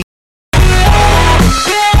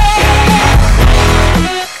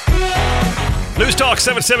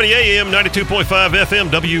770 AM, 92.5 FM,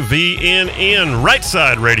 WVNN. Right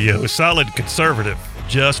Side Radio, solid conservative,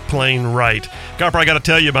 just plain right. Carper, I got to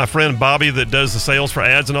tell you, my friend Bobby that does the sales for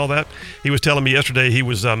ads and all that, he was telling me yesterday he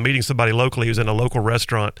was meeting somebody locally. He was in a local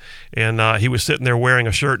restaurant, and he was sitting there wearing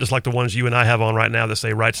a shirt just like the ones you and I have on right now that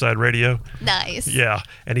say Right Side Radio. Nice. Yeah,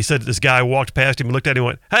 and he said this guy walked past him and looked at him and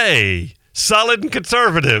went, "Hey, solid and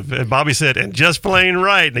conservative." And Bobby said, "And just plain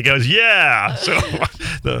right." And he goes, "Yeah." So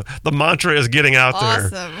the mantra is getting out there.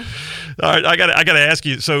 Awesome. All right, I got to ask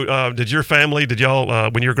you. So, did your family, did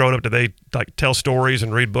y'all, when you were growing up, did they like tell stories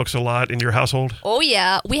and read books a lot in your household? Oh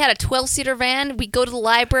yeah, we had a 12-seater van. We go to the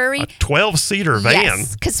library. A 12-seater van.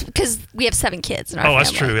 Yes, because we have 7 kids in our family. Oh,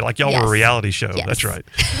 that's true. Like y'all were a reality show. Yes. That's right.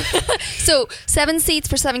 So 7 seats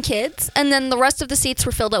for 7 kids, and then the rest of the seats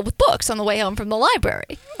were filled up with books on the way home from the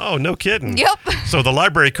library. Oh, no kidding. Yep. So the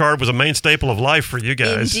library card was a main staple of life for you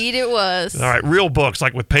guys. Indeed, it was. All right, real books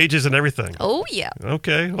like with pages and everything. Oh yeah.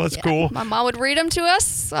 Okay, well that's cool. My mom would read them to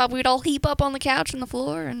us. We'd all heap up on the couch and the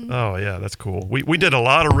floor. And oh yeah, that's cool. We did a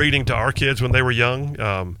lot of reading to our kids when they were young,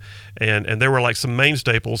 and there were like some main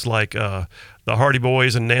staples like the Hardy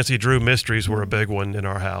Boys and Nancy Drew mysteries were a big one in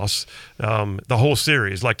our house. The whole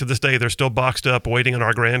series, like to this day, they're still boxed up, waiting on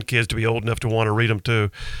our grandkids to be old enough to want to read them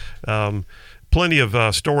too. Plenty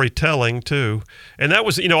of storytelling too, and that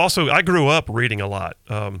was, also I grew up reading a lot.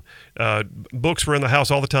 Books were in the house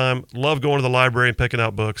all the time. Loved going to the library and picking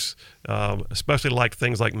out books, especially like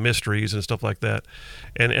things like mysteries and stuff like that.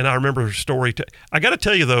 And I remember I got to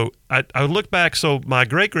tell you though, I look back. So my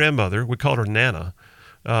great grandmother, we called her Nana.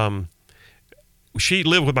 She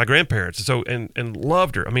lived with my grandparents, and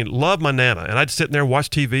loved her. I mean, loved my Nana. And I'd sit in there and watch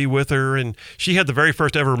TV with her, and she had the very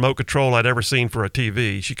first ever remote control I'd ever seen for a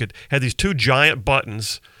TV. She had these 2 giant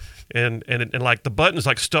buttons, and like the buttons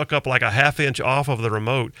like stuck up like a ½ inch off of the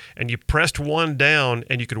remote, and you pressed one down,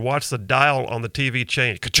 and you could watch the dial on the TV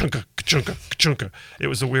change. Ka-chunka, ka-chunka, ka-chunka. It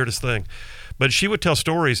was the weirdest thing. But she would tell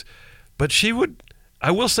stories,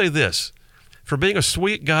 I will say this, for being a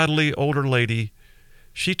sweet, godly older lady,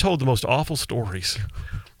 she told the most awful stories.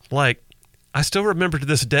 Like, I still remember to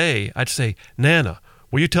this day, I'd say, "Nana,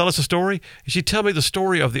 will you tell us a story?" And she'd tell me the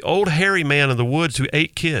story of the old hairy man in the woods who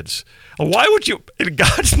ate kids. Why would you, in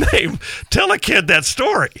God's name, tell a kid that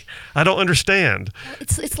story? I don't understand.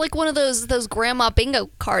 It's like one of those grandma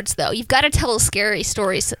bingo cards, though. You've got to tell scary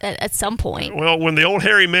stories at some point. Well, when the old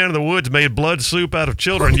hairy man in the woods made blood soup out of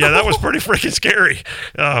children, yeah, that was pretty freaking scary.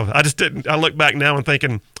 I just didn't. I look back now and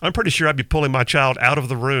thinking, I'm pretty sure I'd be pulling my child out of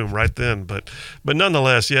the room right then. But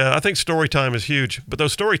nonetheless, yeah, I think story time is huge. But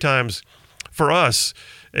those story times for us,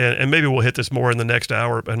 and maybe we'll hit this more in the next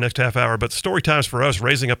half hour, but story times for us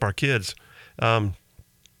raising up our kids,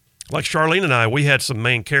 like Charlene and I, we had some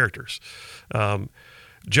main characters.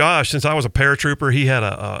 Josh, since I was a paratrooper, he had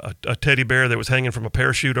a teddy bear that was hanging from a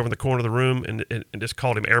parachute over in the corner of the room, and just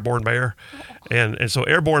called him Airborne Bear. And so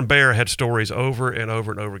Airborne Bear had stories over and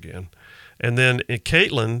over and over again. And then in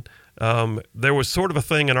Caitlin, there was sort of a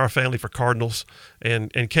thing in our family for cardinals,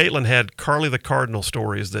 and Caitlin had Carly the Cardinal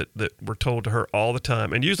stories that were told to her all the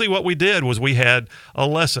time. And usually what we did was we had a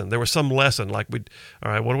lesson. There was some lesson, like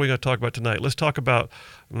all right, what are we going to talk about tonight? Let's talk about,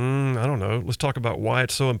 I don't know, let's talk about why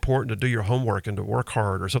it's so important to do your homework and to work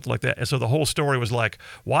hard or something like that. And so the whole story was like,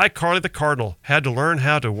 why Carly the Cardinal had to learn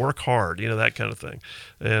how to work hard, that kind of thing.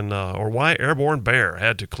 And or why Airborne Bear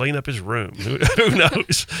had to clean up his room. Who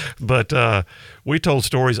knows? But we told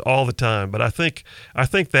stories all the time. But I think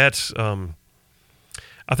that's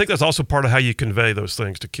also part of how you convey those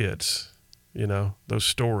things to kids. Those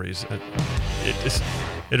stories.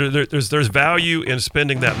 There's value in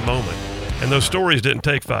spending that moment. And those stories didn't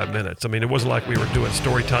take 5 minutes. I mean, it wasn't like we were doing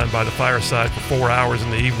story time by the fireside for 4 hours in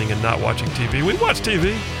the evening and not watching TV. We watched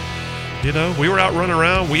TV. We were out running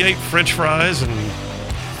around. We ate French fries and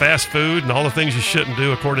fast food and all the things you shouldn't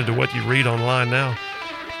do according to what you read online now.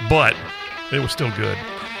 But it was still good.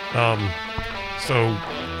 So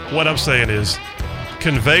what I'm saying is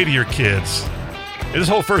convey to your kids. This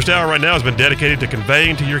whole first hour right now has been dedicated to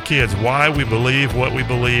conveying to your kids why we believe what we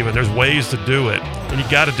believe, and there's ways to do it. And you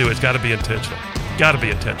got to do it. It's got to be intentional. Got to be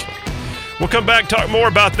intentional. We'll come back, talk more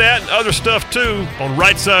about that and other stuff too on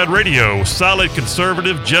Right Side Radio. Solid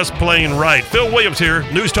conservative, just plain right. Phil Williams here,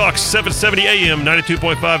 News Talk 770 AM,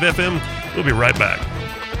 92.5 FM. We'll be right back.